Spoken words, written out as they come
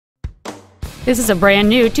This is a brand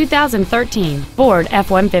new 2013 Ford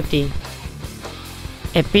F-150.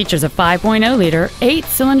 It features a 5.0-liter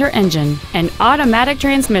 8-cylinder engine, an automatic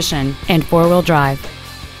transmission, and 4-wheel drive.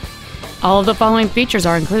 All of the following features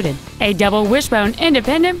are included: a double wishbone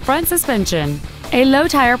independent front suspension, a low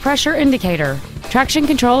tire pressure indicator, traction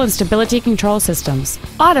control and stability control systems,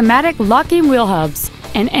 automatic locking wheel hubs,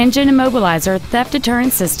 an engine immobilizer theft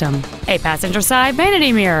deterrent system, a passenger side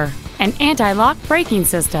vanity mirror, an anti-lock braking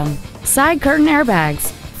system, side curtain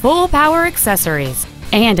airbags, full power accessories,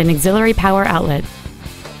 and an auxiliary power outlet.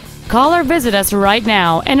 Call or visit us right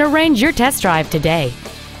now and arrange your test drive today.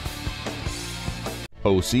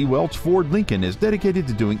 OC Welch Ford Lincoln is dedicated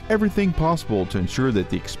to doing everything possible to ensure that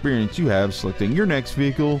the experience you have selecting your next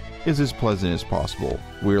vehicle is as pleasant as possible.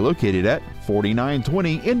 We are located at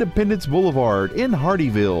 4920 Independence Boulevard in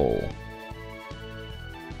Hardeeville.